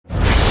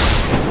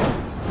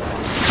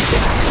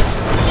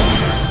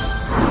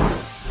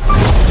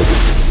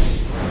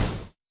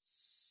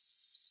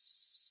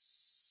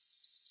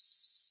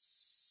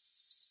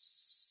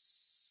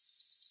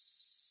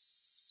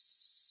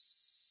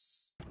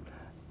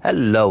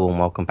Hello and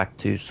welcome back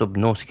to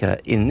Subnautica.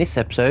 In this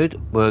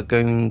episode, we're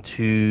going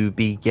to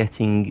be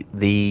getting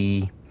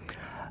the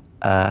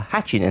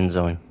hatching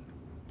enzyme.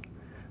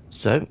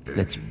 So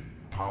let's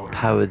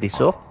power this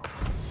up.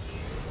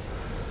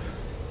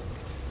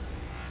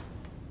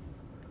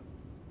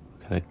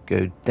 We're going to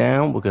go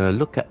down. We're going to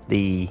look at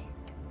the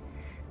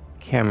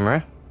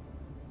camera.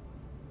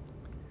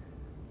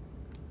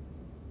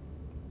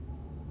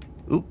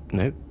 Oop,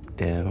 no,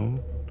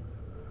 down.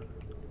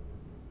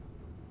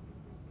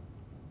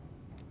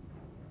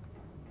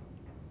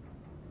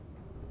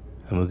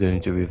 And we're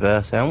going to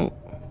reverse out.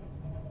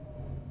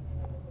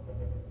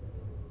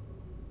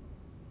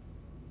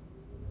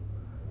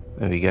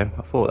 There we go.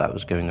 I thought that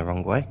was going the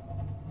wrong way.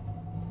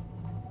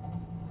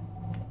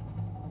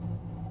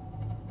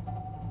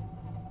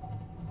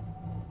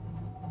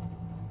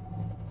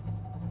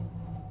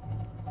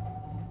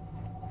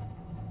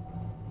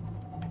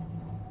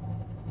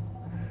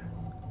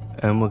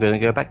 And we're going to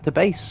go back to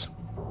base.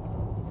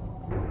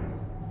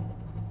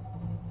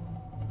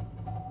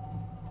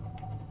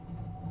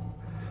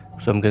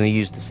 So I'm going to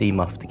use the sea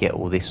moth to get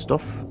all this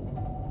stuff.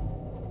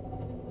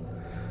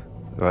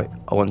 Right,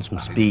 I want some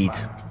speed.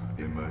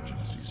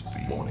 Emergency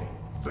speed. Warning.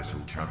 Vessel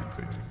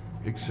calibrated.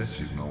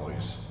 Excessive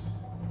noise.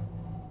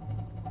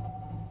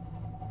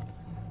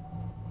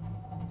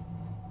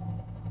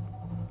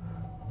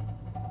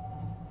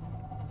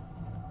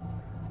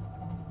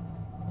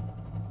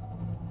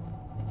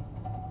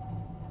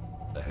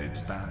 Ahead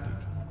standard.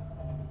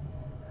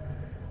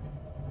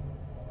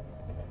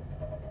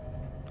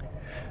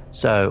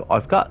 So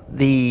I've got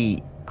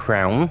the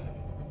crown.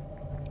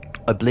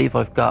 I believe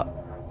I've got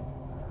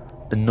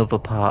another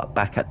part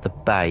back at the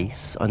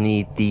base. I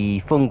need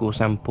the fungal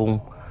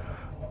sample.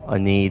 I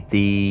need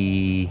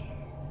the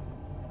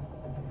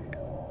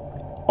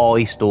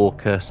eye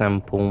stalker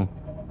sample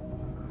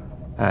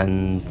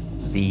and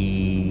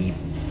the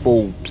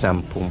bulb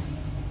sample,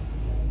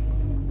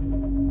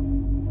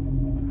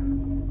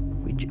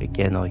 which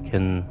again I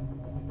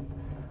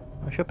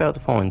should be able to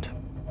find.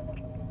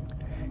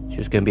 It's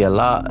just going to be a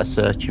lot of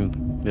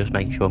searching, just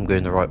making sure I'm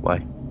going the right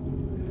way.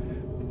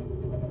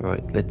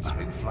 Right, let's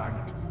Ahead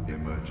flagged.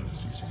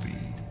 Emergency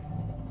speed.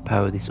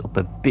 power this up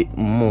a bit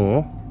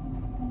more.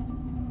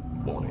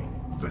 Warning.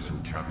 Vessel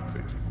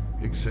calibrated.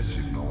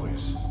 Excessive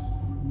noise.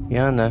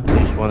 Yeah, I know. I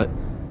just want it.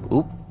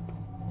 Oop.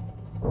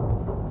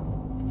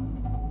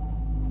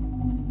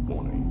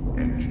 Warning.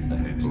 Engine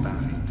ahead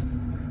standard.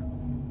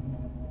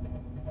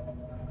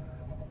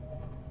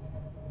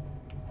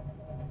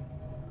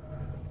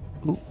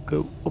 Oop.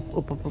 Go up,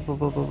 up, up, up,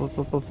 up, up, up,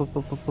 up, up, up,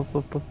 up, up,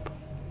 up, up.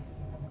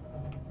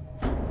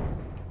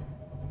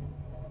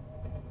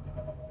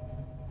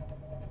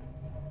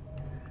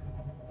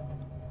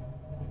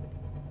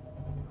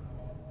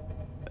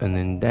 And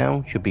then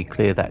down. Should be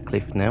clear that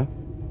cliff now.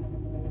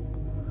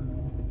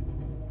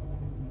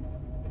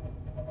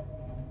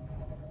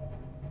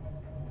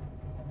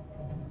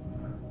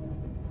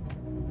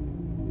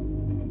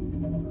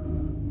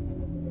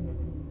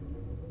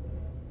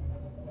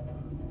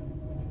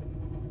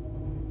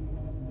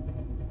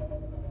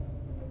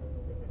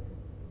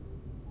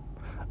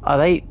 Are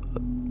they?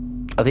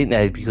 I think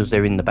they're because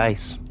they're in the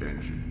base.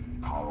 Engine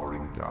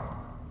powering down.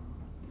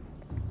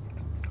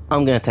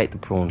 I'm going to take the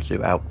prawn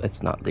suit out.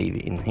 Let's not leave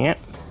it in here.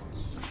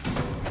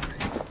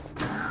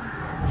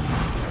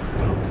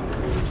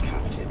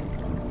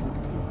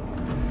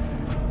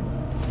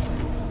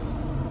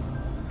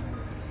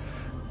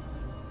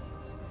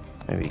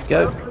 There we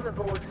go.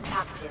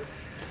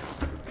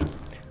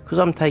 Because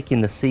I'm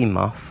taking the sea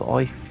moth,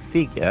 I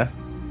figure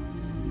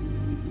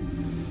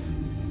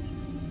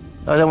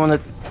I don't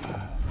want to.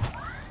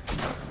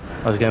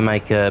 I was going to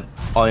make a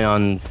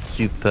ion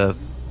super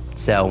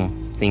cell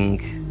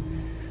thing.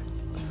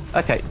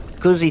 Okay,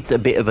 because it's a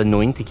bit of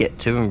annoying to get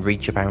to and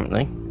reach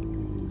apparently.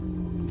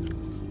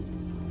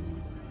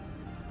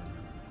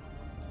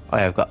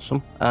 I have got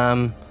some.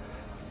 I'm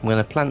going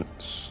to plant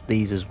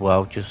these as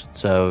well, just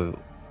so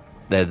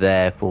they're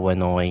there for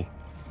when I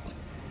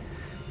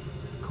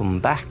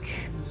come back.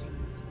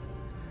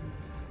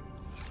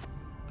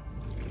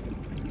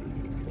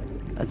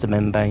 That's a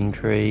membrane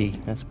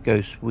tree. That's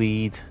ghost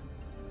weed.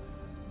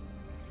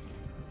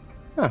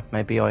 Ah,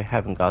 maybe I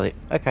haven't got it.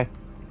 Okay.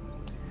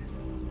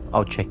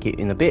 I'll check it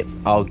in a bit.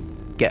 I'll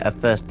get a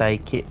first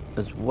aid kit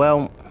as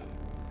well.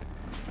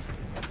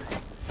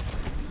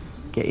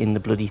 Get in the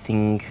bloody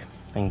thing.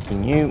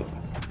 Thanking you.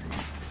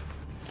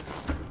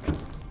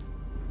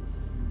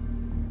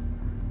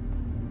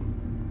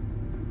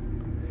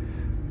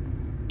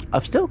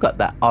 I've still got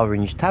that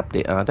orange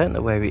tablet and I don't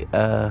know where it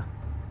I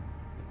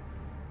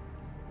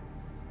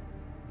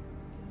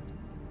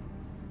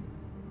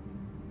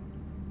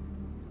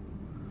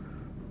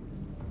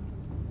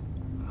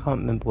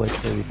can't remember where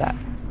to go with that.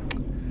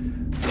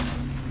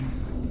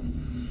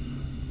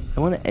 I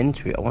want to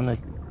enter it. I want to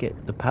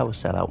get the power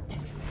cell out.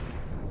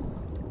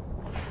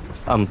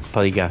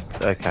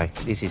 Polygath. Okay,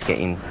 this is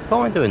getting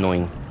kind of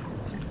annoying.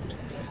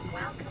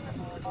 Welcome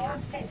aboard. Your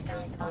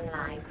systems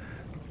online.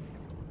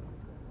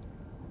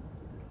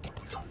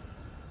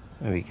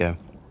 There we go.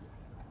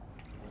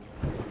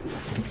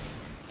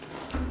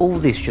 All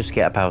this just to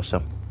get a power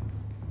cell.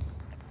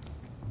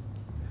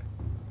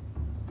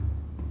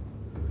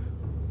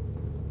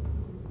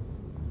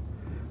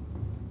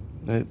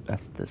 Nope,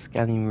 that's the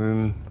scanning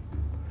room.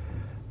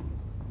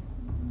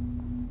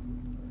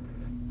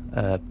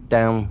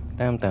 Down,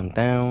 down, down,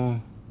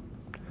 down.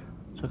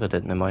 So I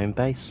don't know my own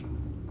base.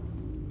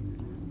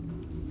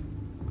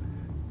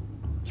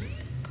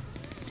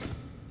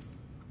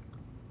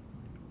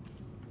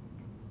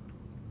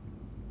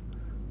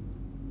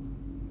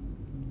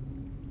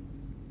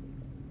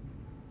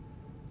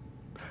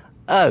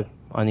 Oh,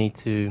 I need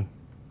to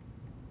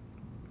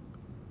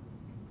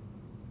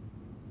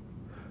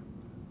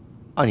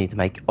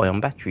make ion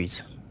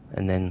batteries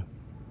and then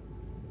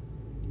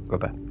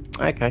rubber.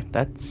 Okay,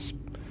 that's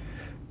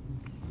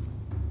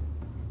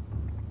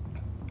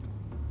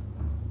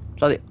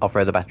so I'll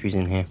throw the batteries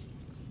in here.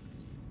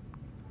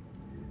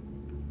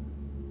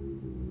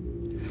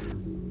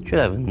 Should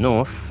have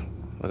enough.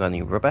 We're gonna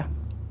need rubber.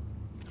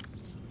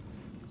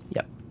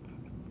 Yep.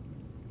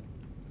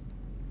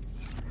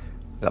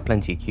 Got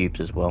plenty of cubes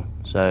as well.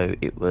 So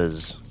it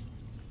was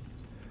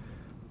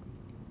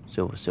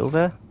silver,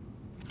 silver.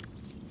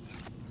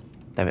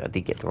 Damn it, I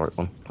did get the right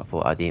one. I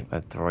thought I didn't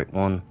have the right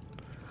one.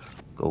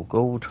 Gold,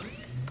 gold.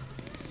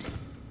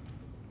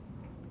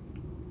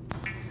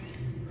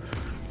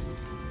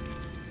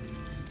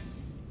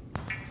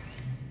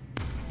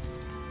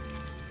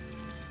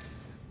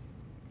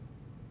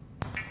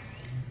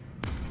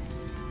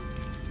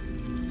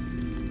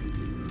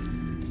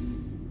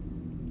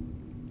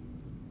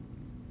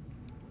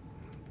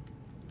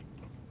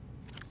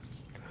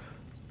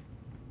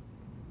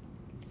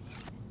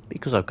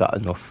 Because I've got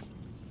enough.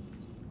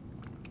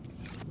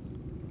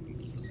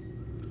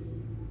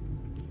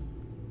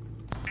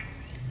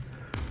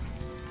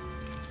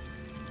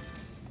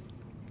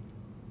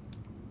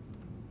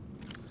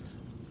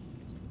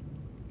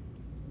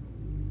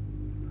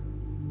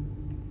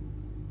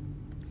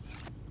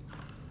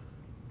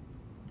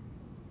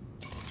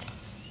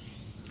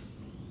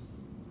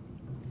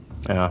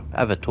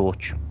 Have a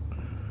torch.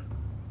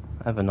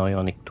 Have an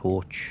ionic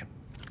torch.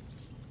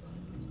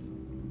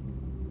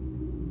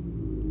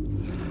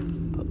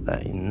 Put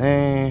that in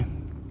there.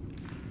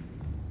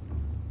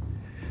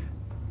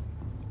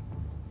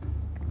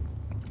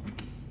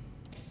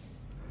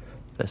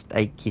 First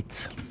aid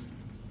kit.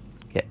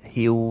 Get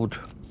healed.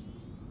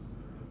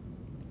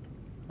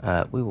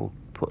 We will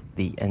put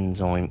the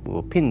enzyme. We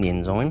will pin the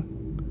enzyme.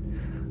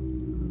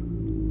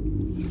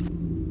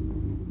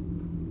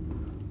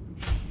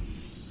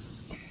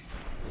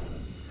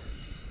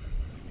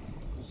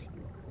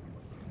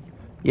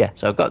 Yeah,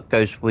 so I've got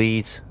ghost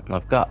weed and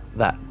I've got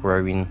that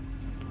growing,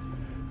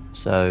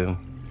 so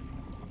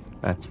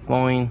that's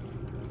fine.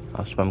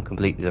 I've swum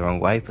completely the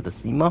wrong way for the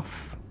sea moth,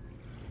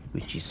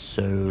 which is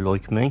so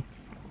like me.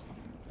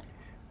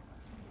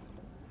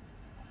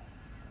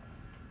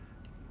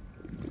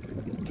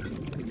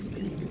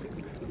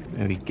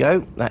 There we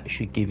go, that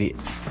should give it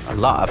a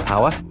lot of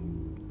power.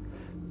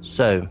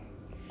 So,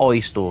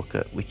 Eye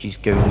Stalker, which is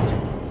going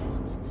to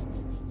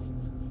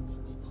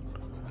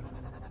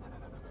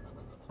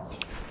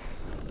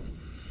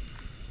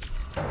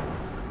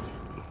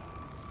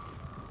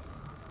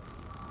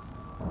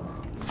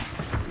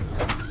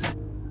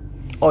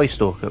Eye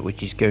Stalker,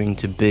 which is going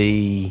to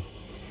be,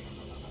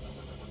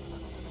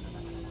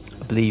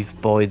 I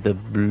believe, by the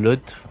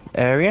blood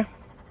area.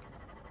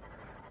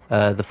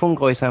 The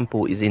fungi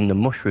sample is in the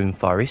mushroom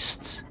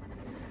forest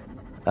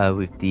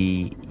with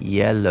the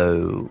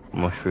yellow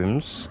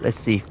mushrooms. Let's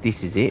see if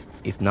this is it.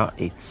 If not,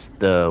 it's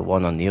the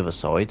one on the other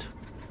side.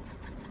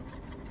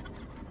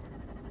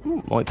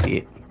 Might be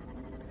it.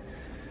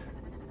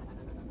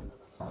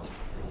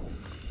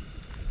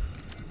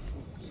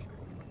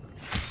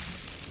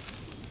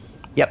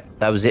 Yep,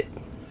 that was it.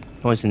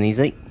 Nice and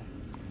easy.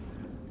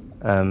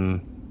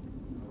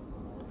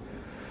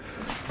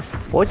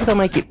 Why did I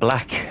make it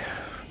black?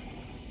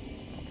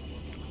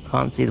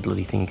 Can't see the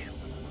bloody thing.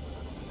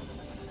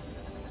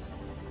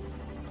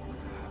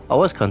 I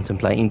was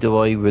contemplating, do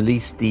I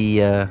release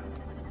the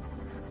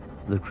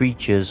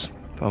creatures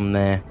from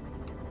there,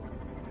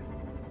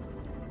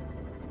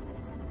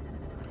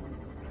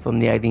 from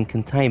the alien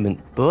containment,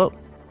 but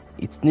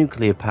it's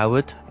nuclear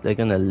powered. They're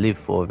gonna live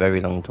for a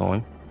very long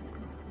time.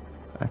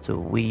 That's a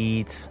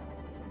weed.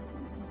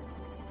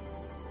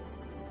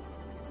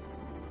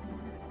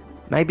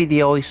 Maybe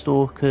the Eye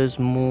Stalker's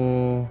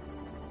more...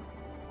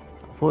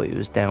 I thought it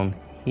was down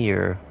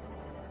here.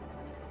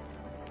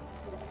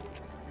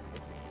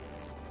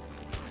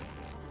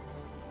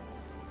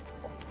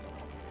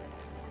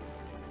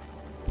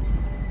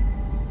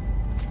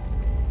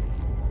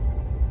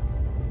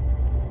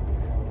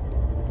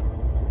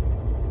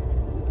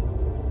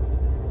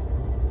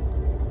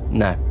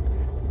 No.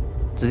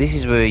 So this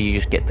is where you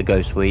just get the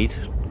ghost weed,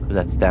 because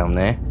that's down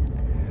there.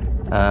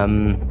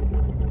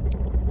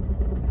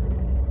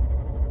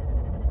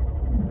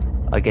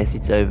 I guess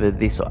it's over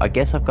this. I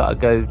guess I've got to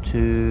go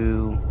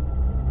to.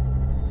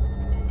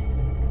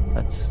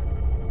 That's.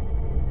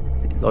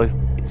 Is it life?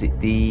 It's is it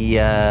the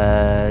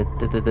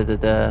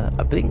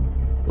I think.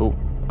 Oh,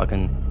 I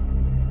can.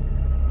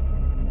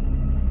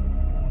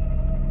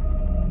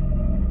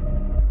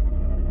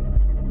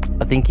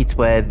 I think it's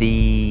where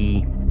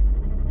the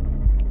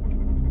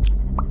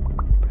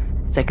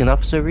second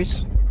officer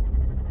is.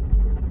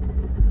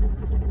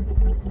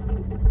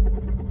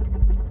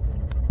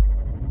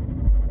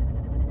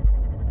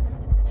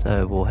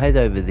 So we'll head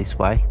over this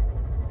way,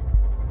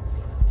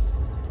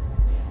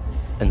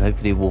 and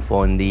hopefully we'll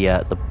find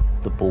the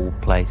ball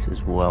place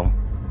as well.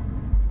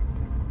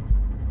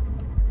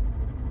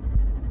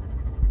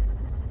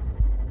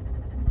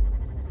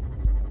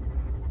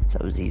 So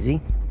that was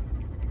easy.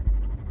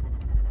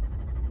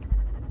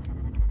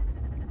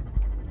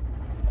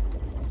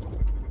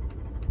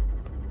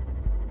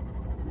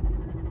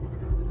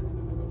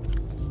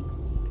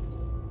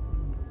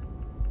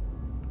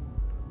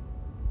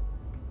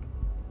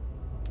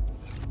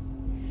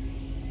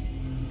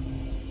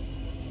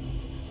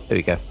 There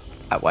we go.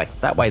 That way,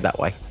 that way, that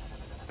way.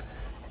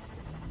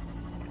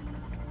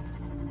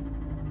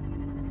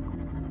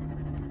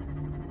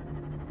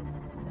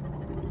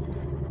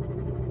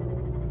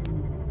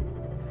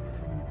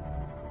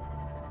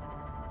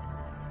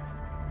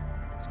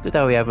 It's good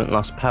how we haven't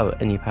lost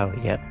any power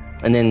yet.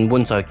 And then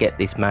once I get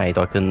this made,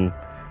 I can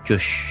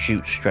just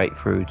shoot straight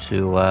through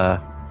to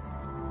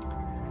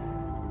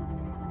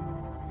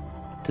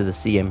the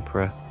Sea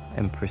Empress.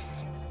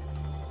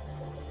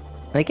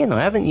 And again,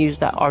 I haven't used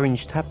that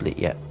orange tablet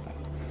yet.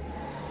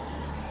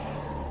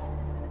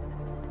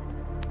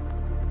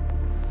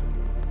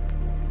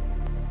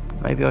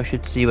 Maybe I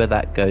should see where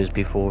that goes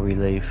before we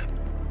leave.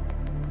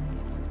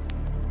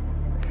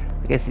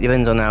 I guess it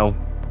depends on how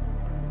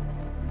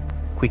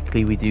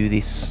quickly we do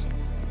this.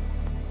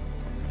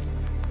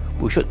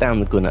 We'll shut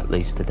down the gun at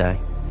least today.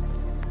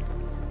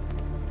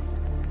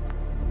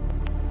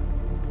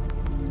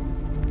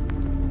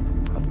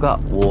 I've got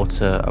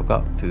water, I've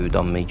got food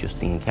on me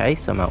just in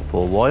case I'm out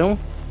for a while.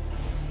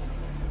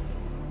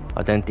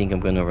 I don't think I'm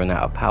going to run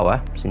out of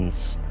power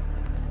since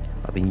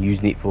I've been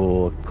using it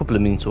for a couple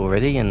of minutes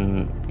already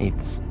and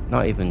it's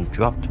not even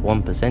dropped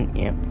 1%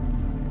 yet.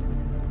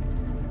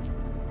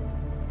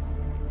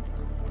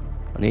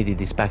 I needed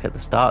this back at the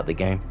start of the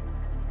game.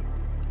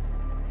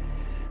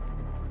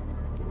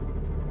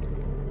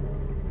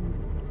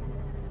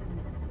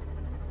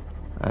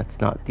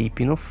 That's not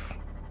deep enough.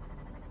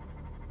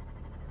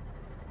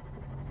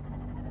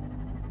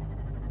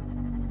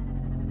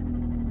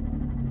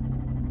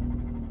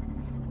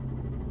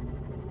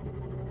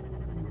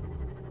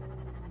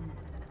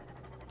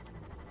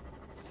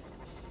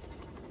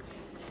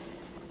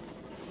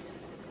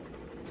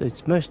 So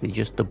it's mostly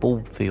just the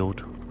bulb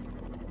field.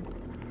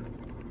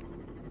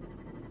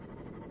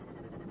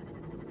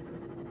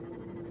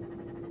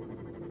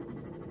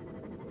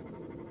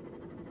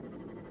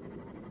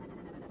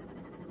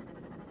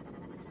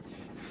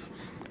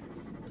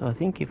 So I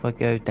think if I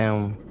go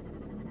down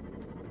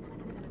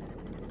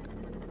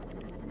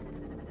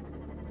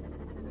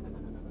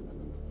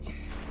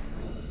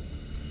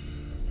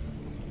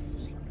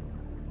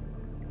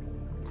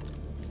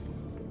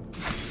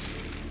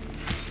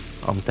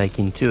I'm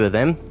taking 2 of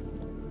them.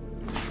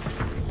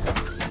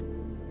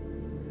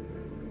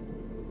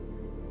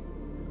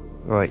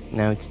 Right,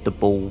 now it's the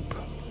bulb.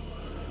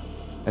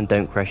 And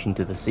don't crash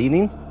into the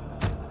ceiling.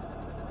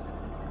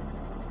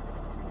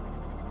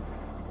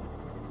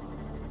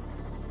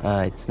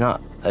 It's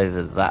not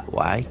over that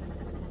way.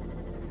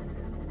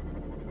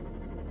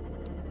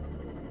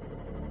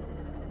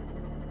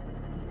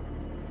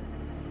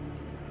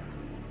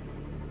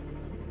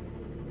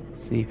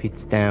 See if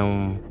it's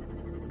down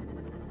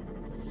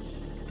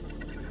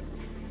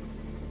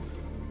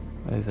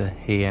over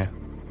here.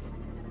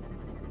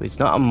 But it's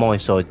not on my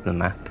side of the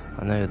map,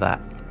 I know that.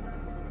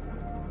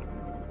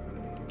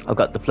 I've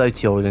got the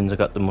floaty islands, I've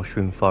got the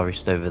mushroom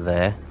forest over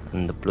there,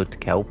 and the blood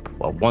kelp,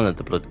 well, one of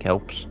the blood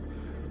kelps.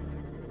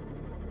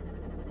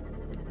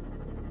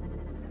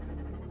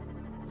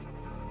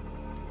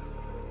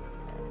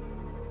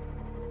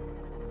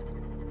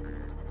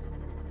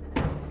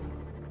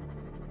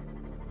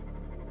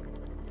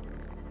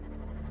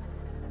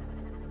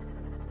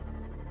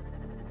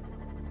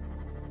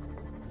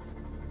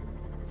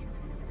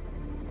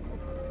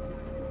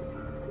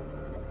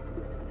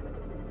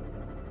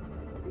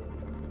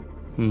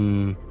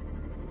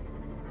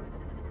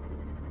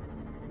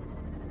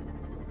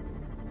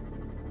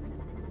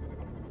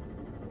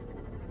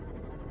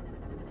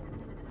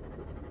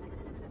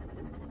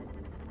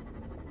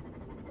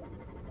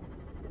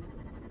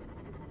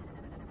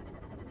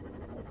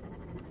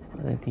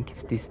 I don't think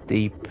it's this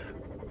deep.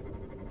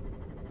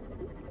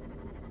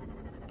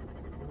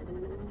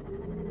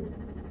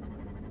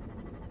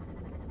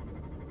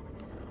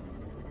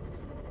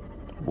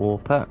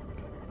 Warper.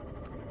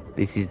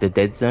 This is the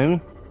dead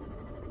zone.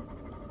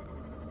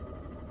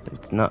 So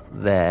it's not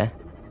there.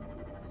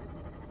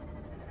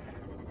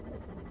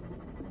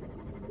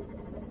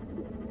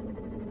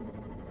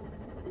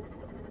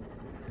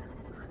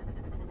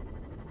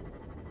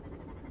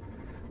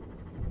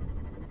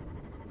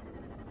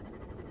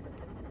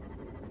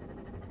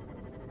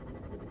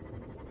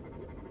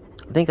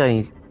 I think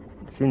I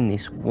seen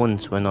this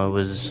once when I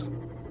was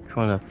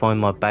trying to find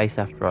my base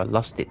after I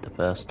lost it the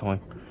first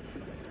time.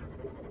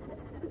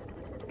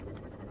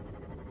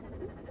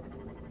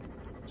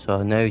 So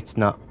I know it's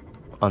not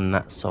on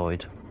that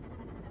side.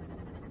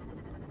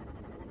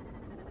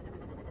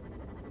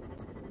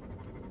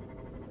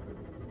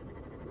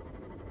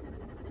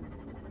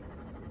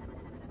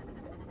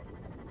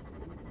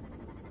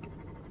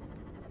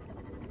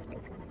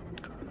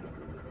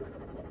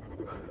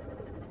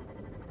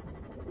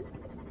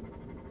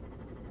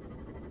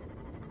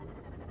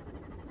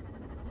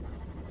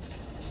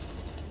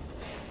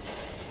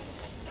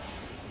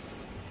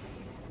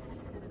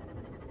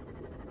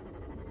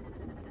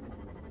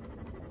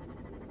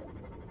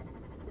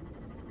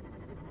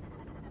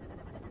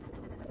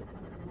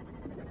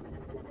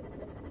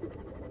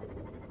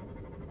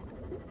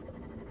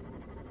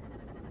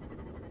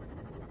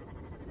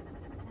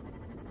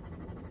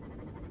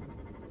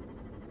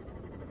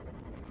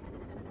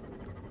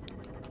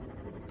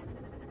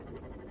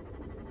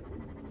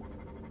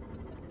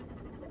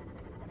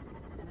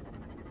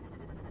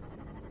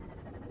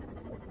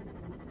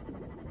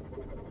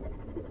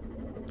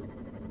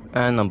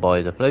 And I'm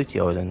by the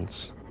floaty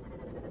islands.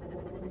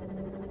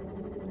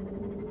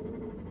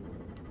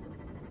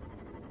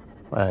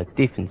 A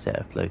different set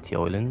of floaty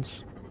islands.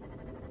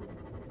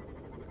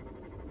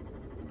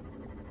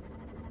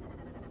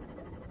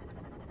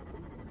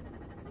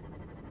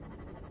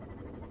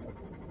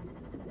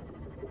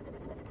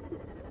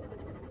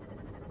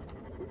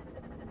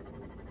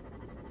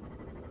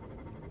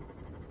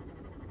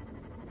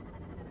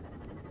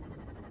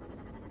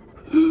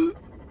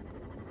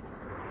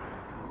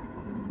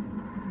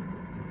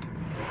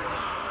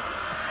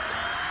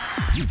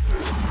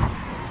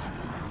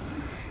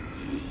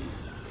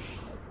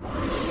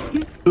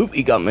 Oop,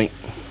 he got me.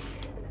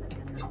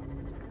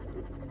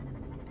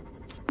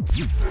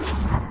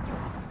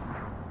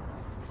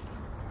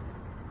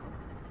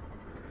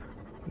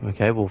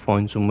 Okay, we'll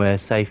find somewhere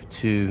safe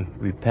to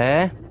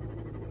repair.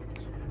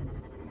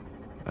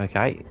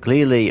 Okay,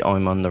 clearly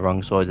I'm on the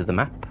wrong side of the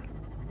map.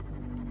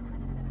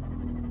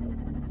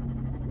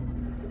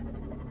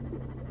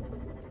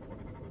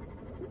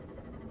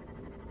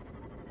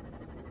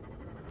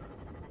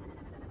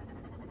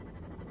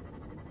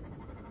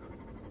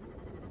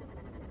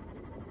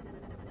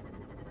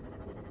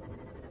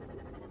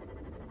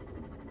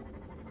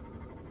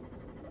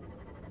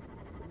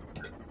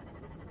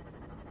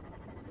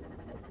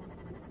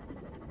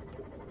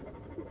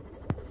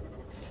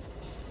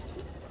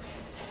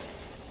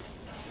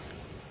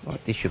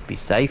 Right, this should be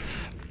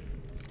safe.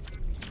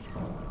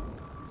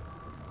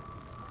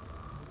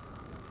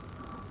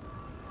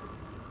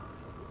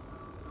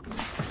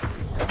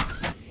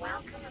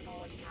 Welcome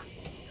aboard,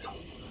 Captain.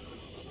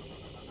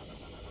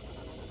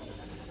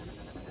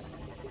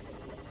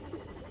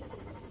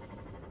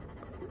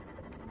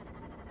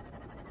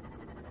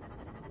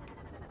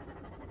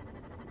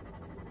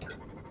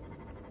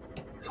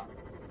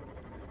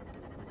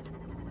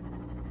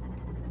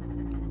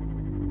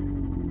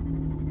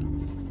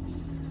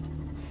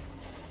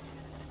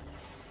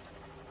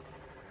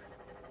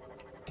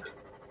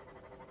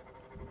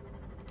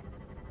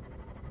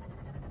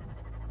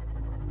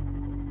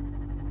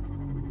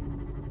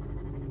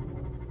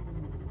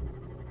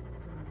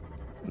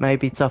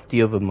 Maybe it's off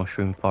the other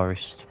mushroom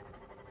forest.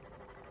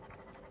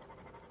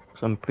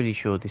 So I'm pretty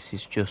sure this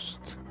is just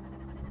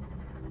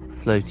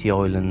floaty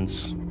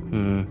islands.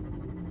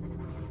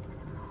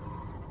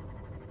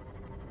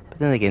 But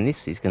then again,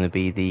 this is going to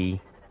be the...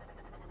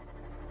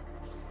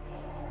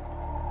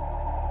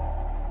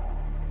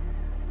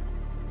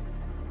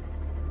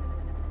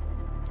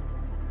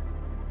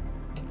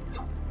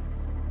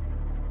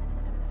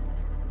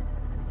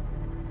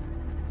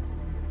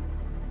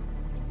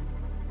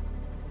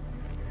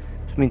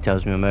 Something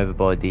tells me I'm over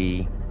by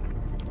the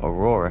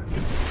Aurora.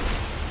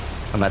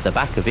 I'm at the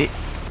back of it.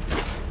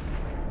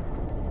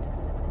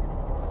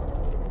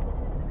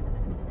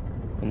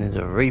 And there's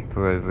a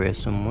Reaper over here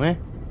somewhere.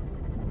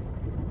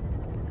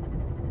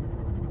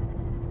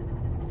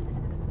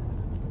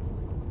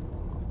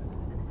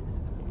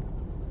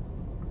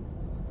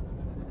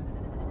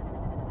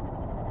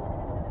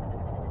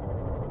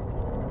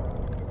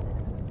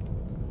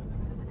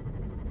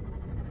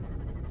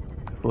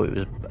 I thought it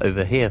was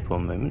over here for a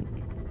moment.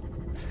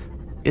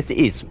 Yes, it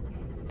is.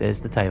 There's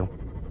the tail.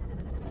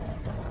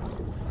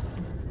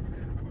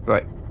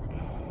 Right.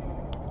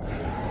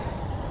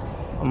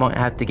 I might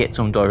have to get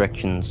some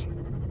directions.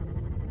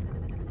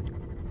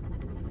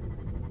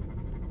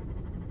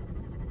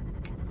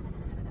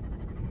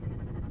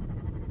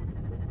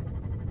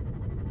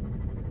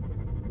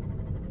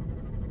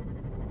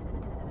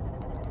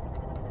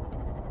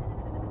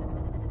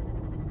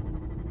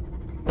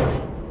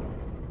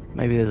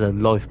 Maybe there's a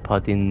life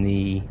pod in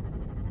the...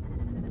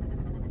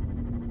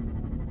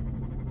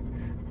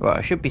 Right,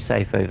 I should be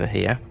safe over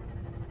here.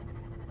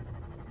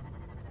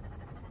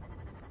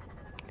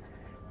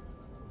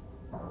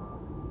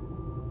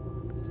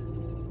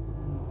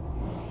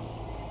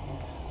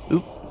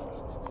 Oop.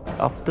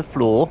 Off the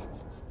floor.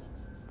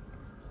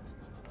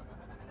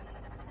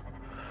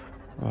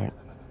 Right.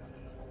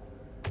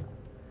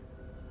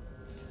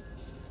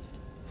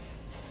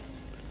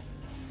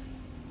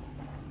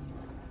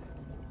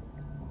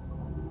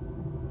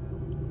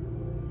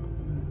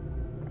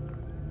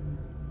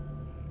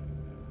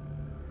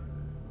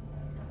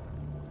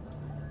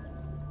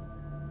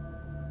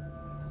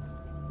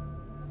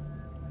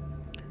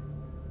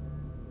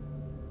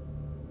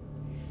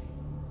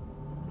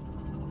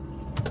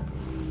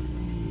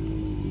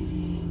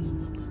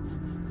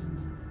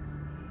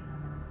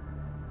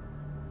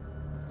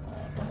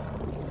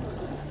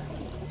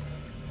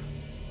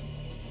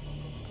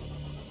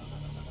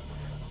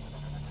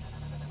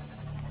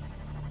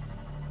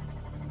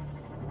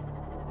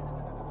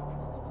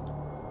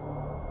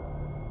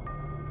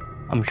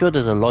 I'm sure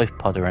there's a life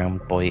pod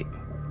around by it.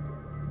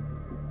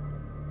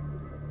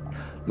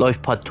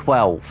 Life pod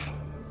 12.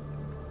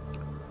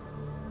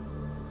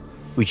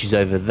 Which is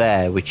over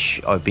there,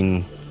 which I've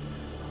been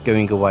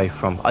going away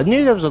from. I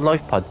knew there was a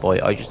life pod by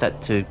it, I just had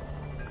to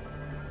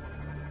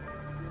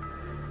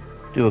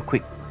do a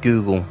quick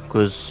Google,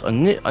 because I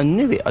knew it. I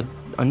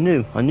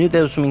knew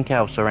there was something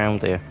else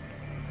around here.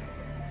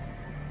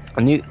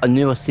 I knew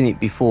I'd seen it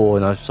before,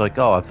 and I was like,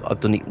 oh,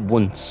 I've done it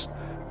once,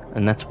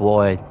 and that's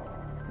why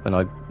when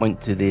I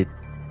went to this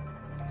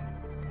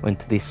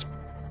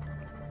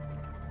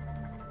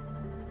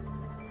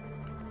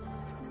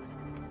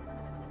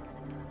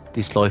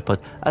life pod.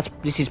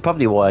 This is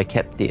probably why I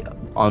kept it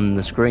on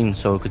the screen,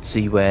 so I could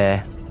see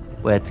where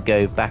to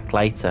go back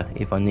later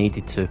if I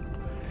needed to.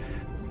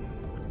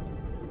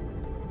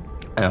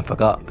 And I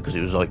forgot because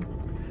it was like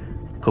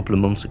a couple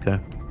of months ago.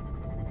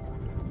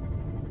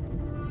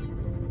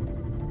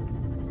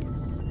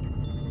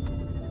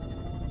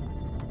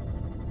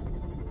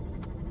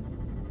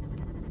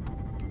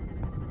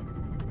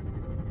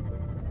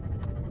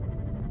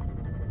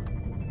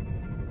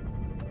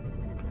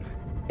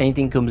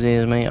 Anything comes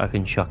near me, I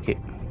can shock it.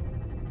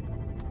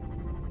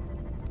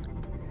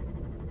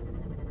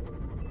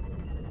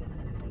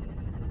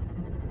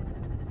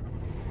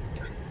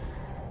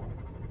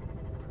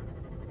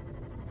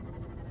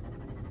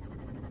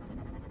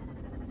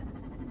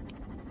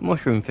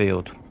 Mushroom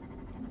field.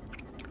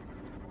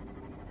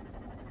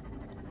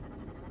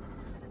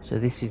 So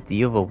this is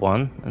the other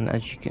one, and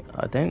as you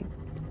can,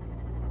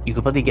 you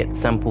could probably get the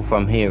sample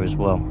from here as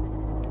well.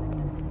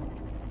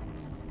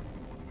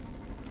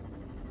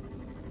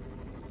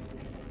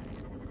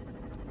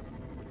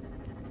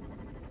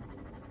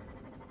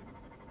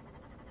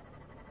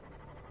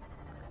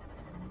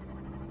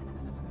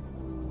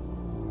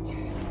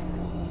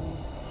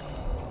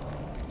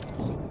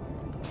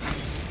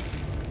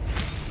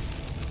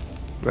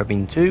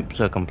 Rubbing tube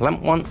so I can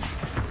plant one.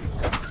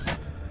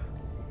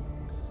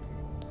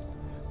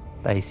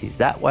 Base is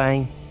that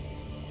way.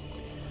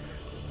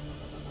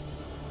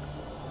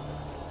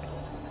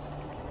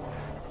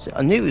 So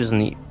I knew it was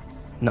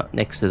not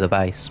next to the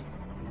base.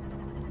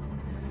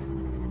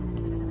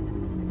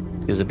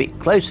 It was a bit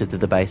closer to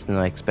the base than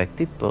I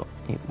expected, but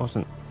it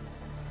wasn't.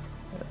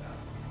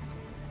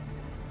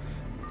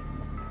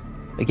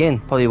 Again,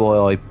 probably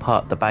why I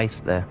parked the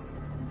base there.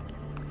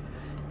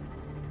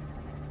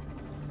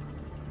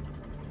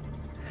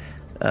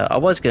 I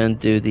was going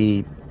to do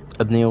the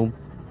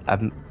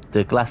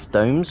the glass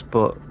domes,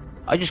 but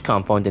I just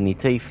can't find any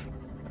teeth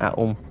at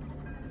all.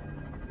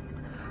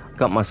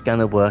 Got my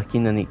scanner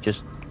working and it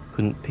just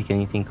couldn't pick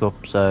anything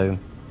up, so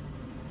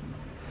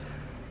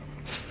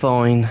it's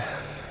fine.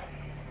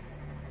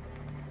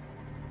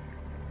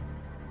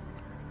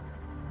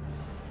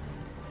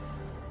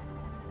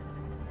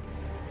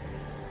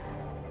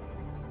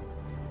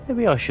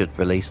 Maybe I should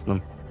release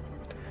them.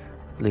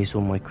 Release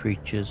all my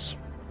creatures.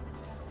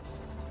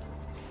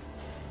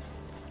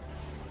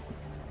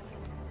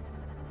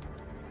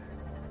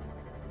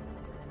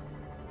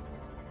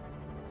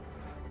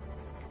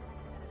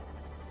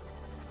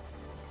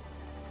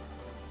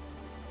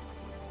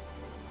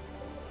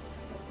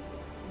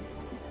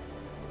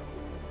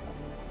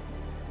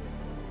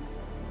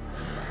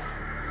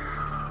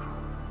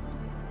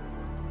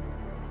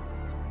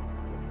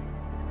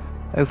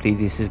 Hopefully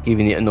this is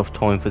giving it enough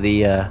time for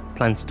the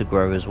plants to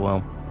grow as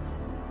well.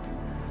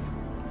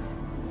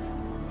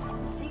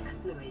 Seek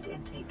fluid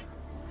intake.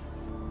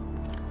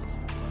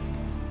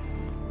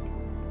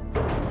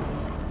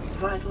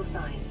 Vital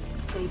signs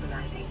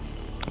stabilizing.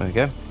 There we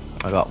go.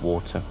 I got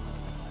water.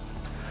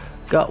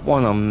 Got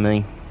one on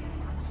me.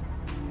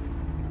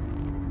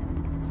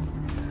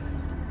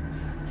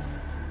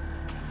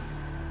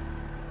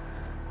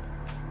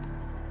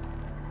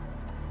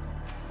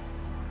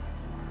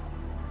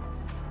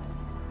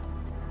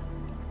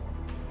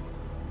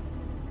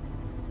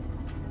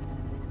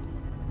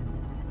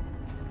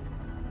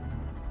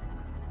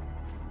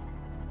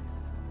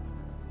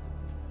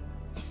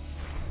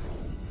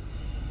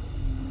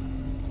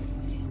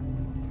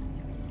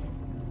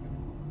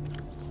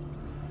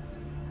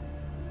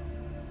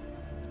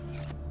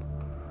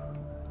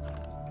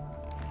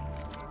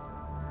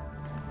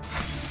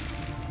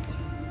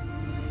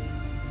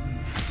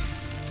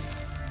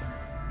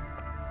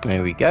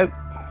 There we go.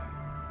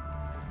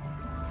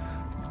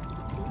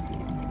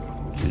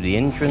 to the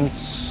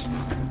entrance.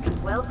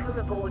 Welcome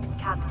aboard,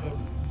 Captain.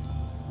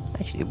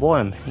 Actually,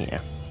 while I'm here,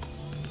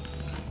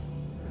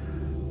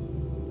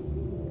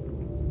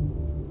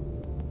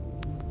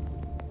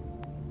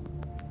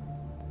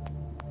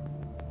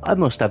 I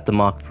must have the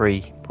Mark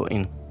III put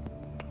in.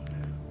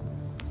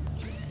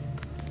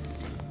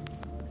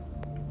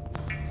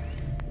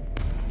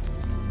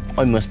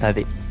 I must have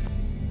it.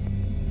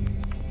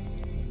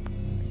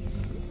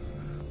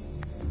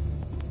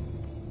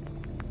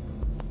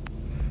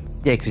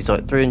 Yeah, because it's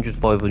like 300,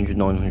 500,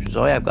 900,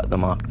 so I have got the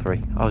Mark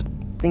III. I was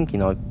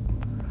thinking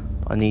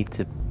I need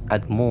to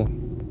add more.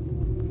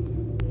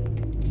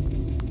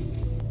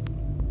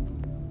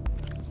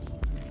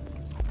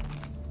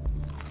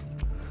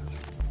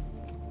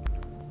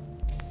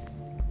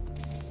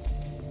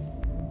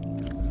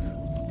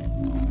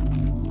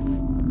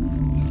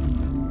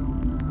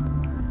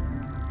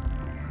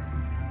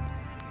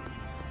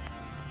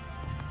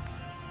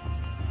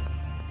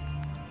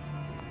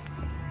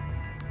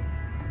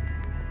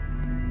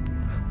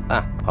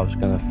 Ah, I was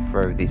going to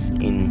throw this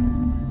in.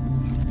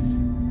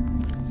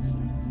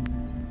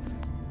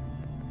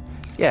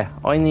 Yeah,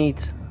 I'm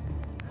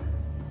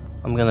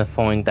going to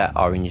find that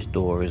orange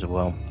door as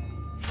well.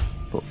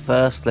 But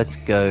first, let's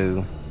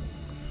go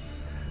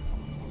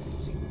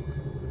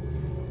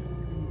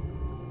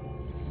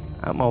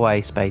out my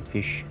way,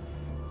 spadefish.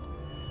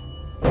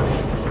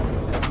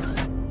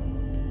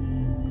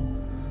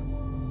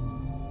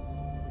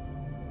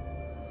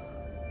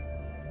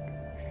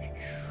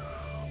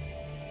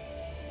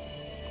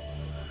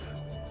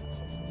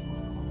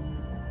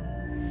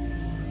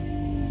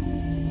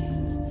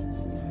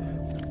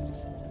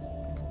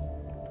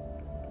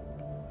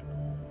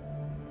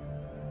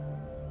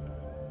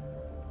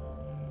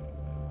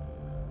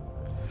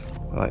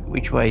 Right,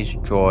 which way is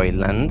dry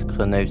land?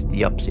 Because I know it's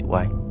the opposite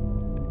way.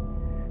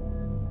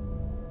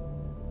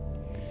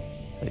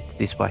 So it's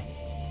this way.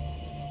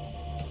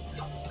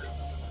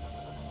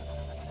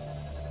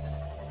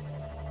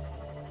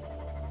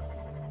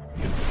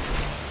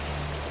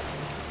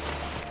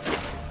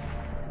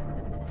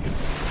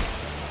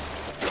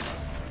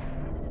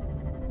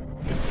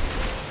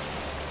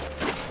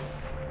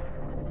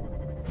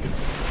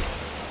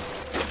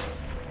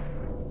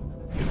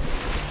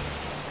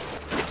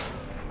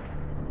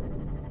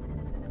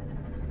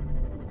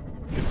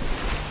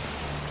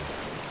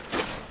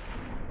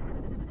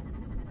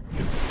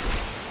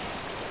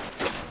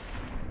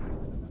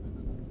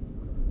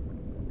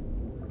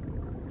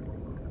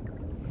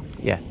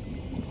 Yeah,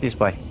 it's this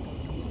way.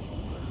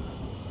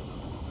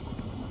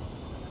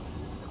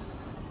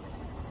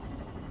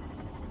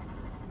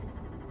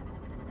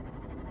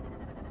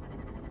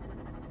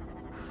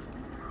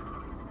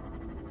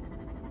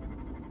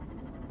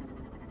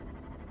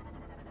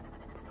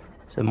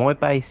 So my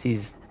base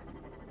is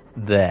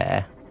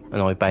there,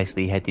 and I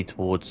basically headed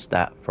towards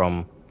that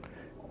from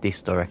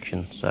this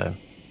direction, so...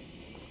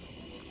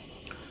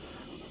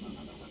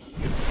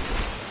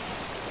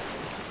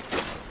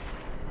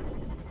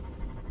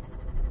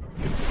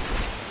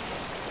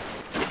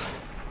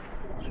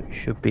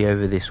 should be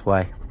over this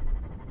way.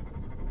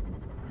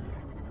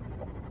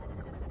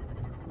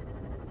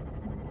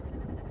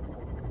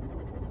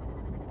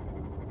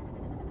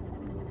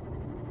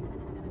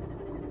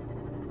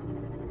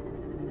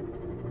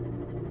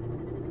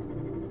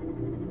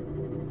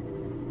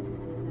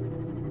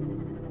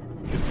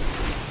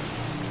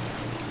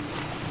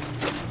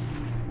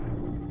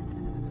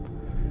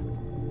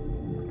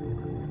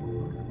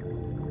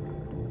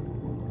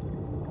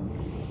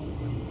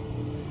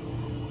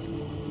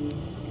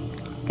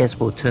 Guess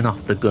we'll turn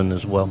off the gun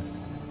as well.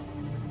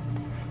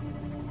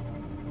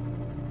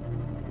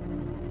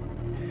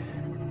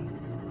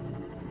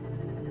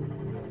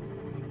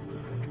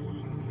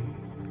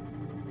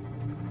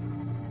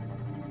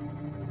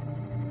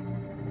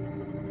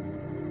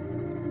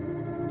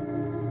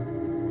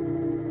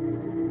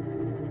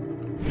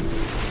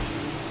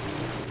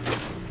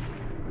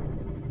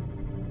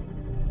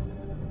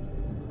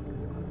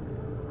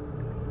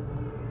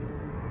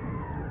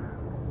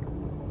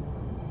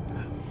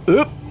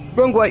 Oop,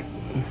 wrong way.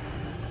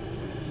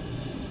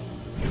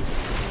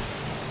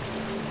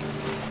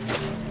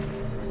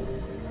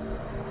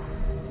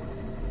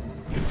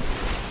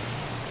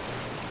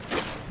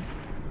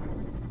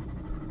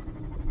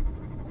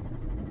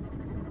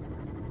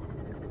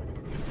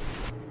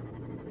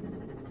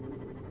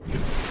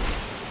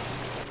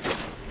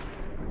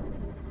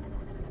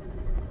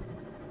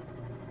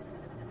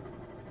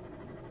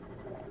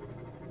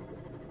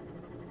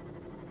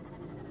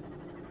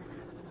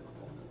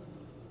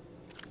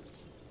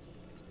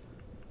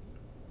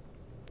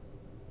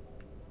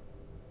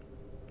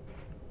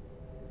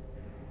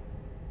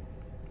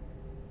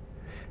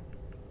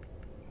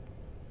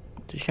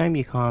 It's a shame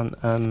you can't,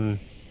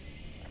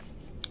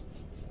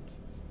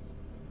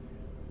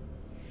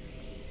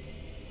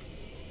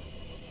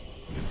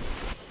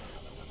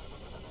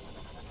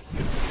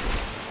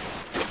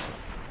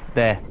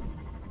 there.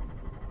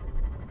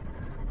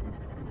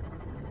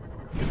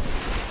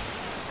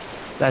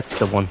 That's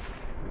the one.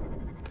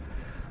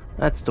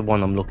 That's the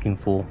one I'm looking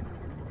for.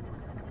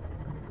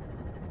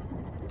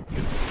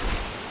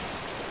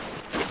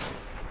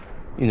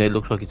 You know, it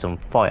looks like it's on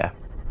fire.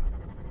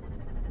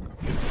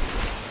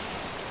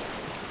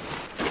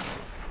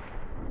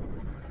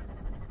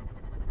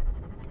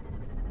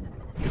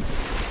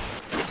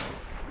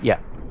 Yeah.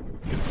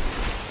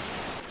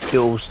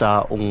 It'll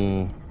start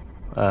all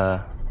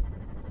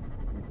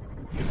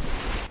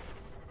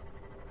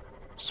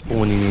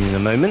spawning in a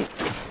moment.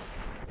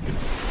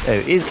 There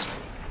it is.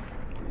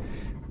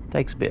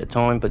 Takes a bit of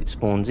time, but it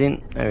spawns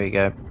in. There we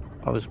go.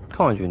 I was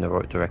kind of in the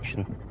right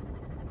direction.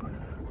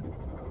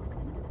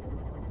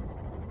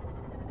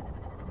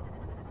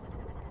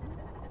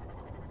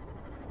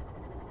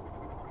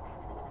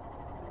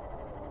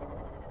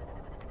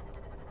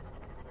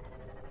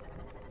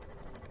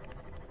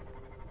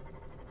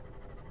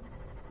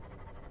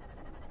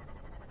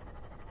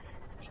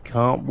 You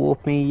can't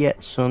warp me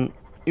yet, son.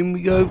 In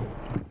we go.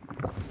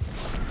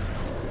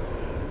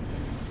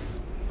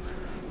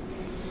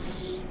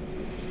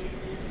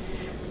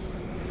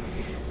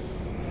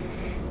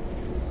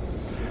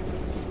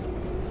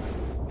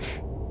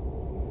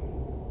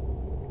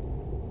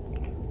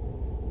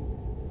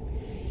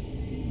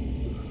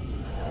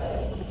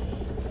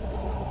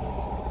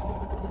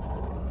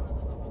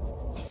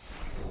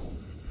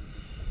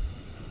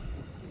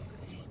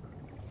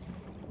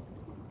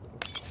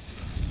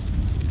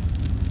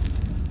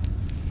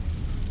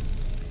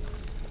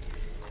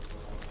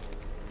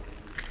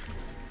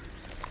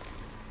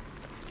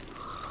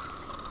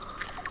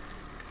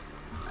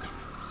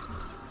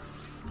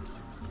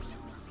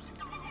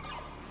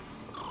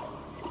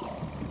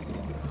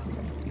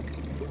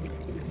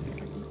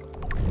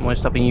 Am I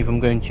stopping you from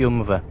going to your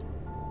mother?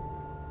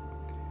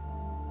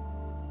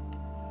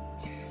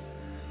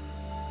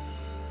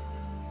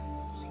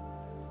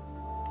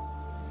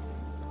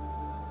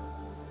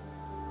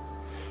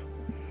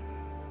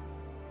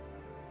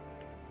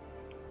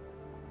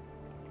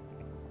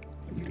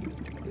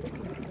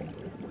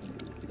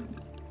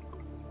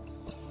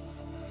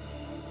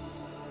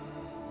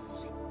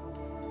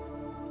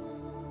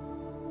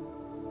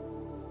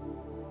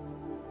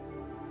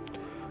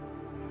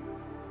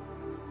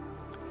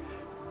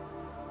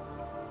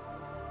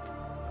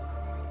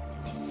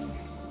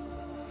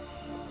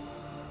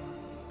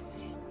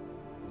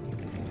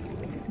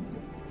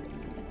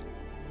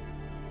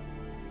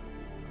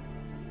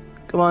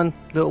 Come on,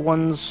 little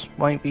ones,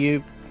 waiting for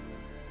you.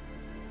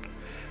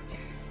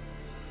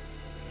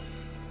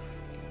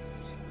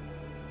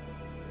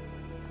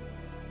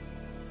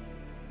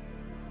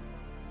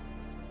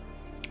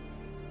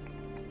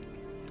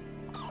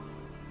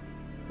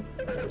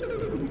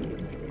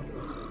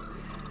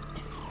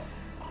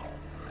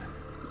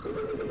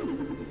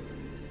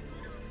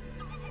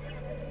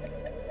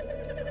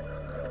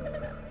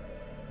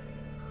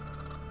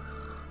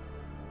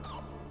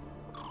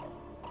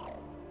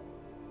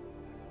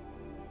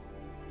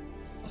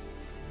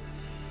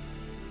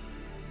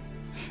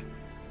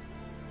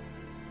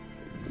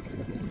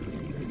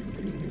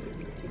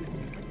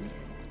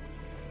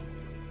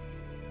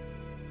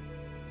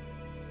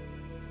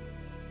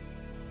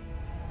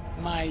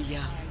 My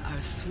young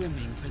are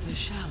swimming for the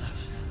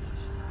shallows.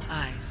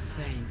 I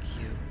thank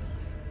you.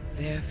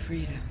 Their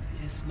freedom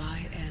is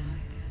my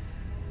end.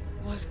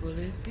 What will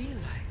it be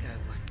like, I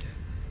wonder,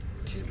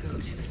 to go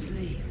to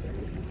sleep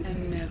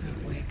and never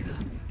wake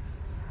up?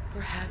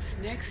 Perhaps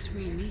next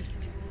we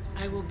meet,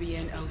 I will be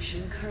an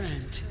ocean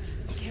current,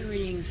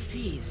 carrying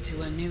seas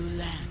to a new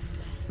land.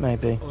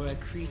 Maybe. Or a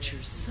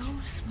creature so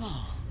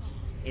small,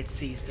 it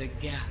sees the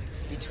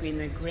gaps between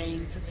the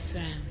grains of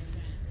sand.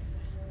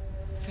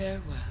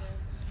 Farewell,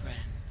 friend.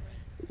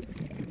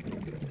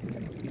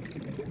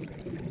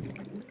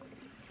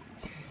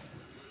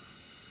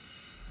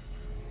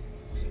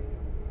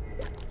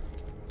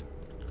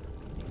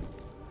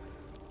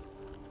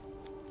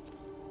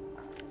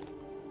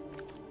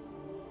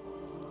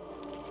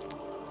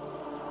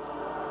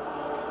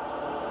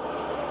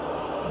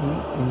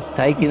 It's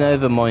taking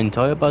over my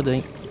entire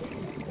body.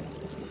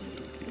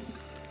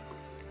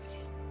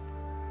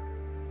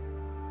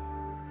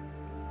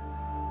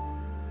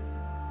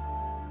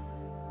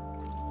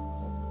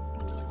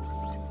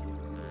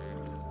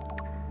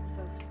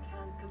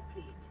 Self-scan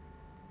complete.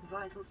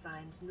 Vital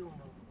signs normal.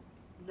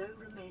 No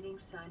remaining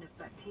sign of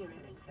bacterial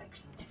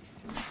infection.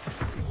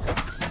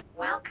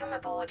 Welcome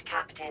aboard,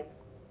 Captain.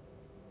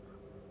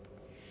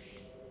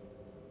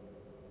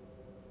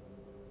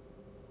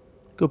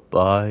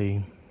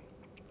 Goodbye.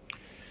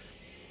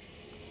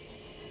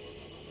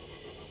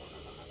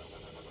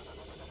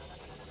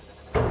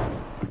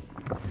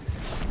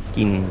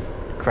 Fucking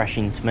crash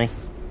into me.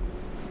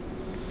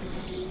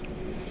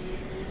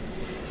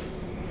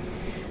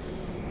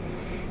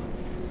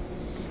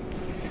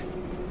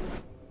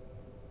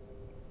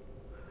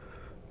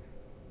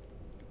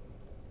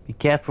 Be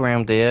careful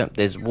around here.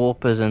 There's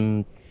warpers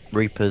and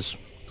reapers.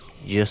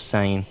 Just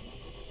saying.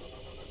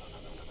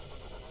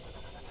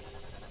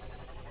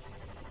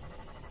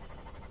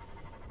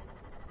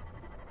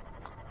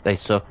 They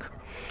suck.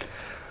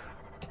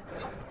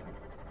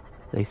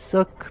 They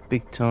suck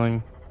big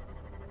time.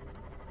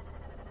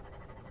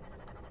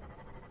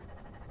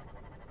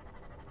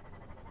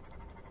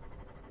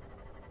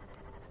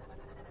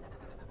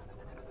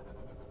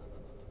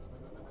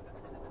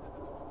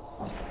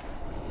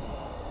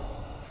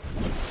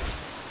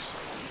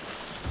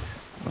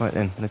 Right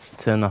then, let's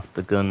turn off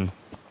the gun.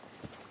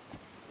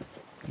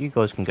 You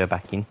guys can go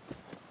back in.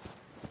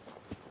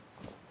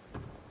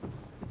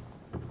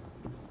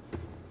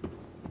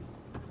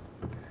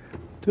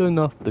 Turn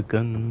off the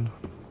gun.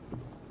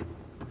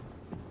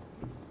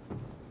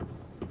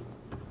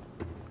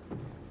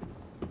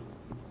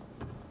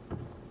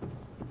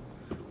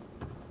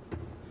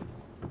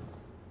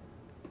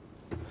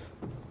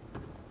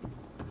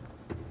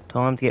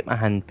 Time to get my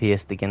hand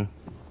pierced again.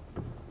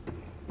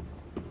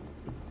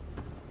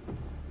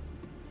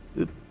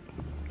 Oop.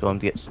 Time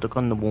to get stuck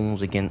on the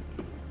walls again.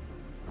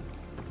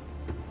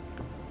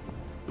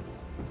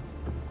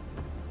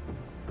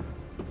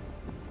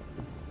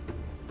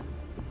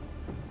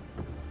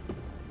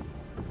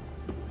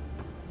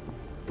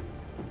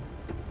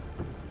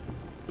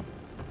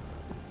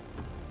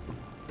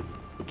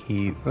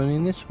 Keep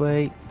running this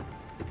way.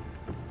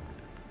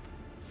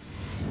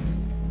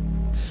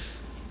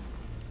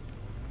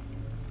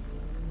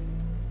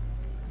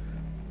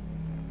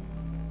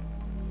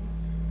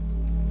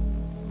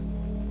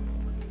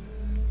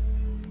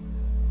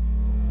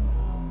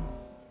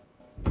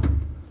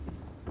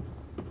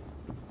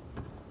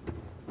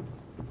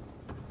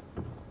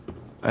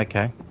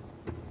 Okay.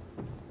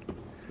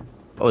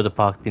 Oh, the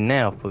parked in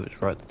now. I thought it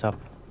was right at the top.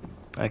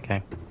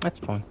 Okay, that's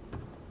fine.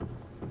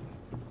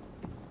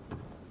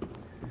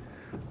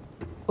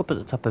 Up at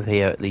the top of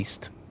here at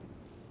least.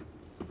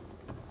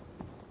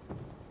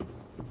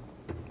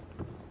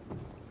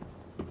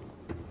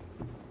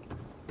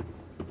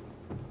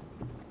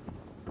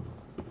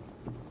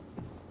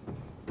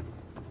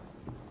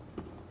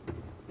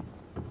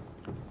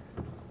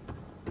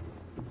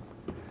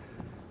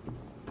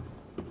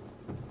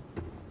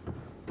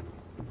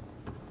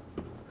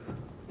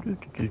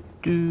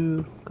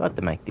 Got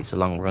to make this a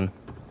long run.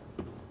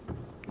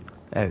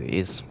 There it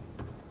is.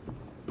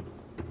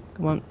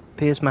 Come on,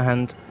 pierce my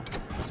hand.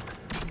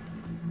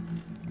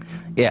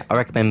 Yeah, I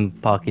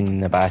recommend parking in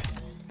the back.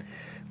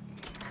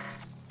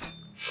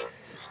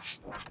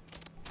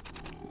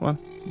 Come on.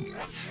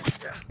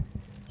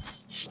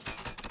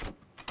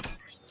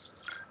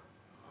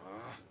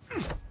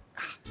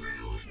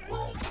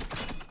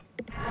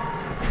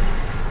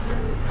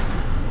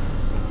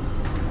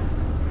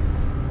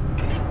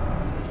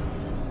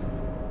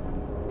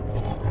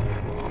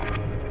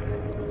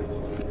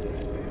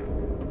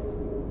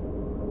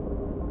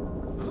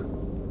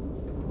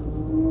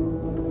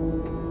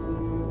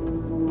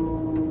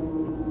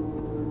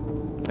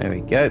 There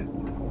we go.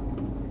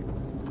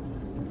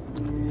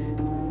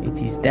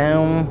 It is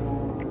down.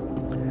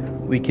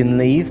 We can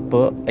leave,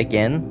 but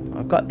again,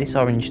 I've got this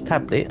orange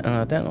tablet and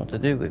I don't know what to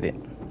do with it.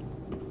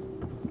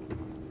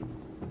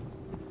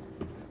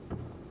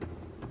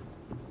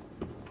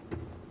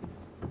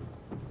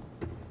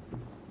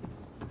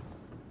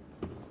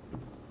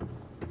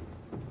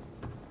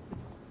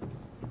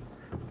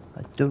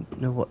 I don't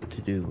know what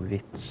to do with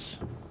it.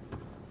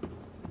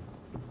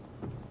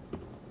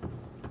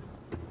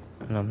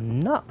 And I'm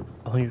not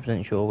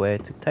 100% sure where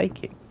to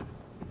take it.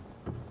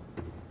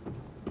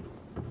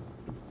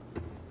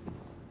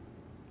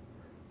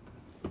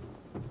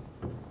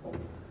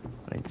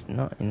 It's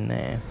not in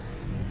there.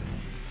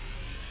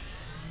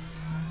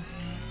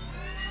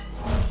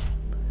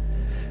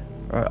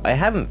 Right, I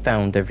haven't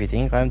found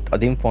everything. I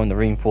didn't find the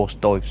reinforced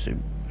dive suit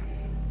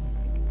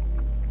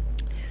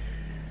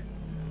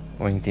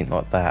or anything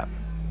like that.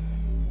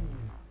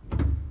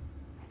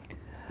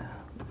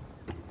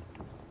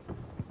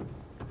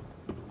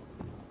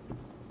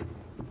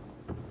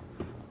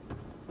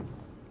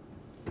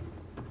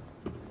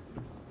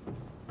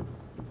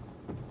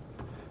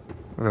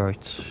 Right.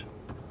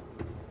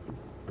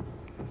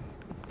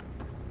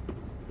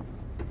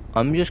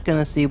 I'm just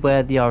gonna see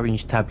where the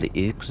orange tablet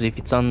is, because if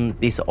it's on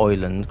this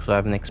island, because I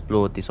haven't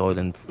explored this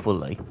island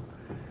fully.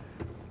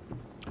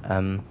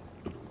 And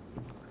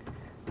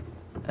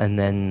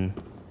then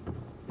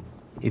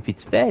if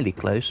it's fairly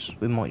close,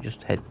 we might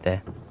just head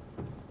there.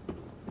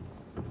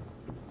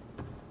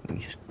 Let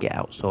me just get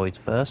outside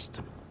first.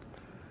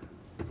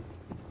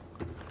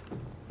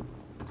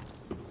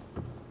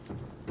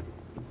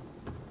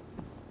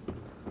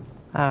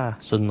 Ah,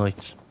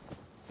 sunlight.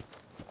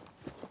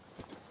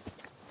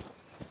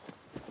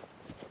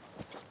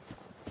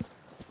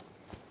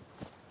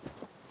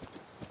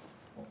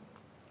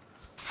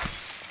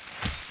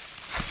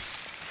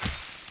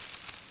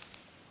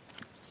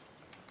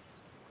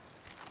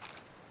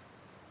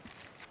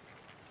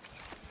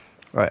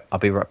 Right, I'll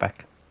be right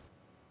back.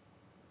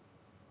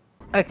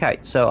 Okay,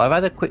 so I've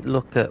had a quick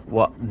look at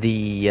what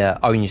the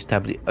orange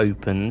tablet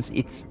opens.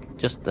 It's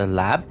just a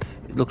lab.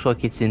 It looks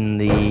like it's in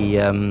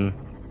the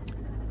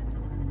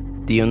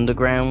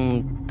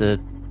underground, the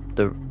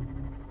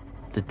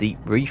deep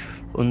reef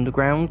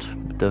underground,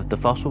 the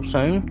fossil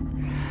zone.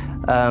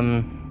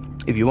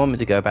 If you want me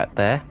to go back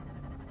there,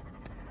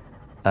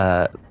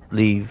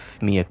 leave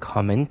me a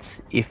comment.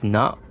 If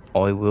not,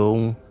 I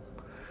will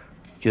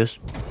just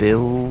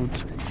build.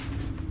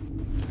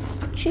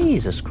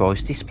 Jesus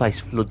Christ, this place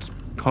floods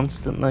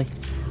constantly.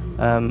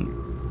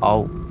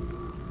 I'll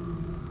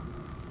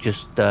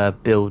just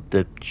build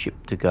the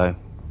ship to go.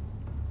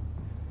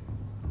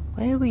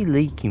 Where are we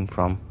leaking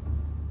from?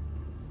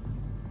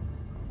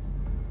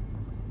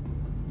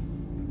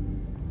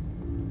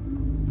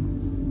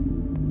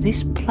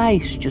 This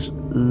place just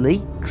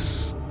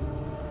leaks.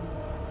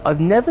 I've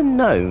never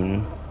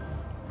known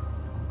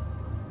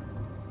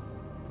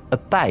a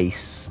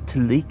base to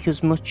leak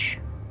as much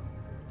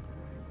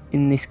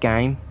in this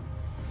game.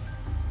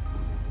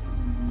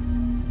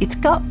 It's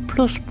got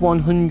plus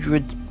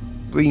 100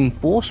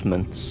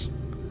 reinforcements.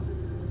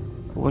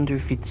 I wonder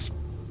if it's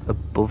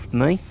above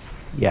me.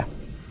 Yeah.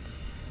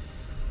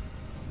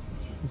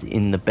 Is it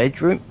in the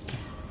bedroom?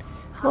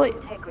 Hull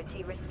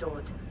integrity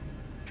restored.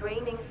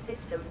 Draining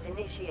systems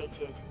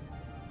initiated.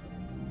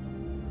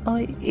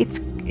 It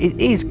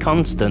is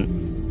constant.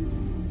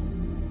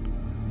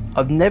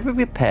 I've never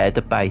repaired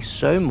a base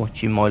so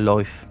much in my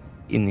life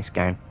in this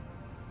game.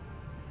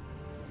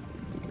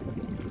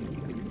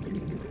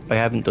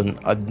 I've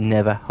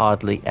never,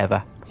 hardly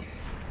ever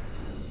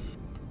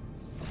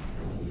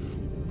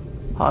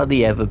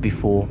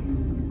before.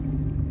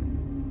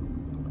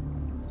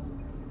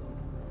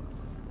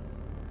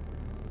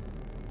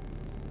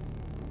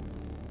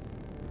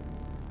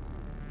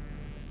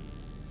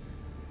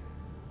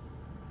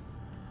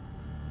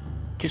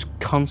 Just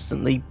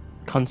constantly.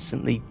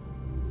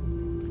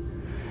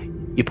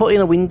 You put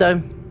in a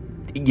window,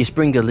 you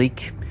spring a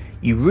leak.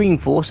 You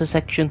reinforce a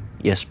section,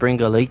 you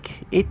spring a leak.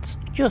 It's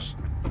just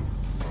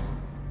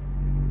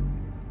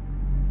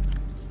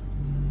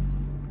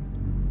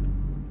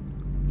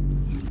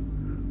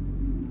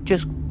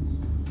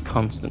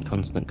constant.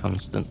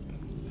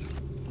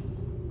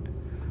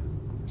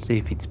 See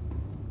if it's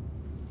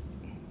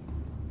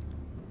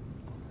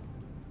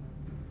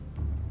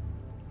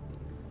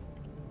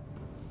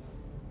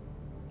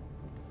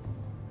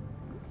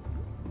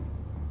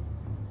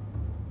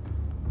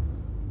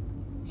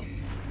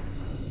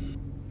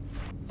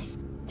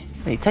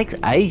it takes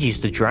ages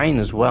to drain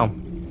as well.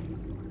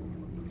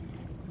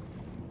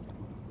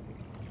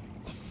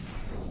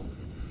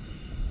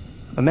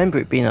 I remember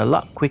it being a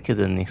lot quicker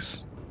than this.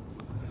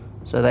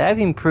 So they have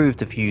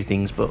improved a few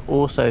things, but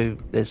also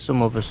there's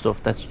some other stuff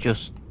that's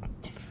just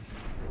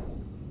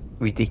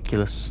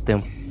ridiculous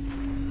still.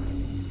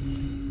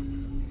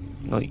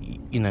 Like,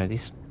 you know,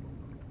 this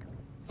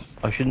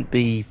should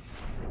be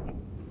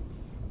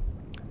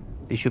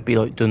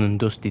like done and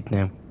dusted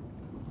now.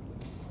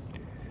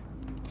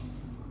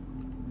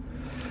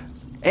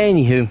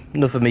 Anywho,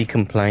 enough of me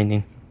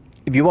complaining.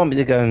 If you want me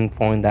to go and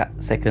find that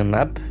second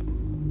lab,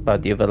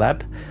 the other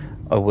lab,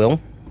 I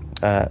will.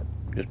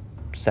 Just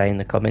say in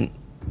the comment,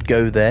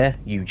 go there,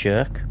 you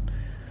jerk.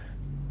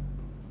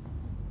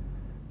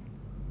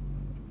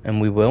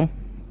 And we will.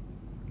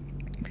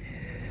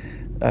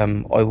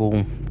 I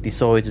will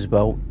decide as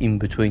well in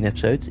between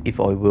episodes if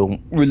I will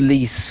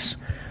release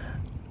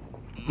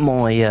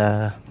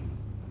my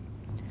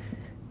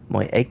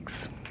my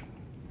eggs.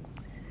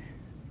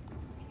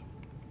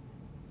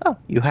 Oh,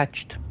 you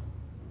hatched.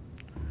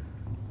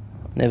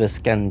 Never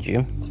scanned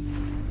you.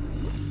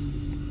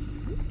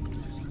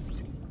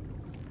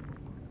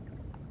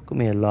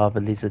 Come here, lava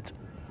lizard.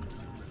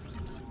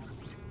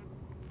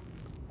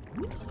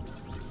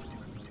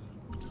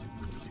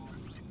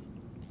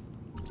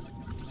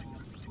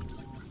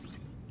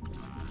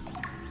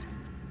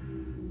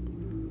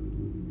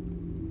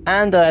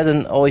 And I had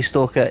an eye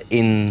stalker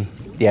in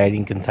the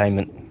alien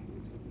containment.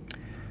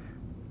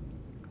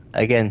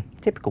 Again,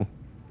 typical.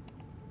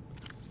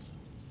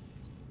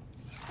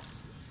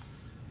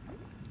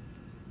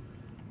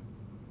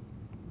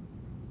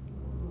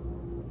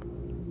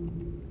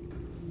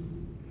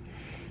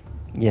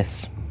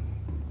 Yes,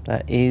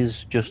 that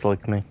is just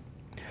like me.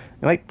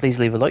 Anyway, please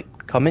leave a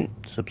like, comment,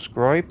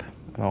 subscribe,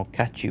 and I'll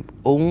catch you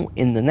all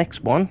in the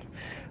next one,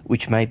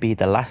 which may be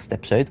the last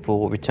episode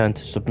for Return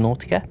to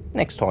Subnautica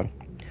next time.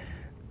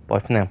 Bye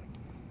for now.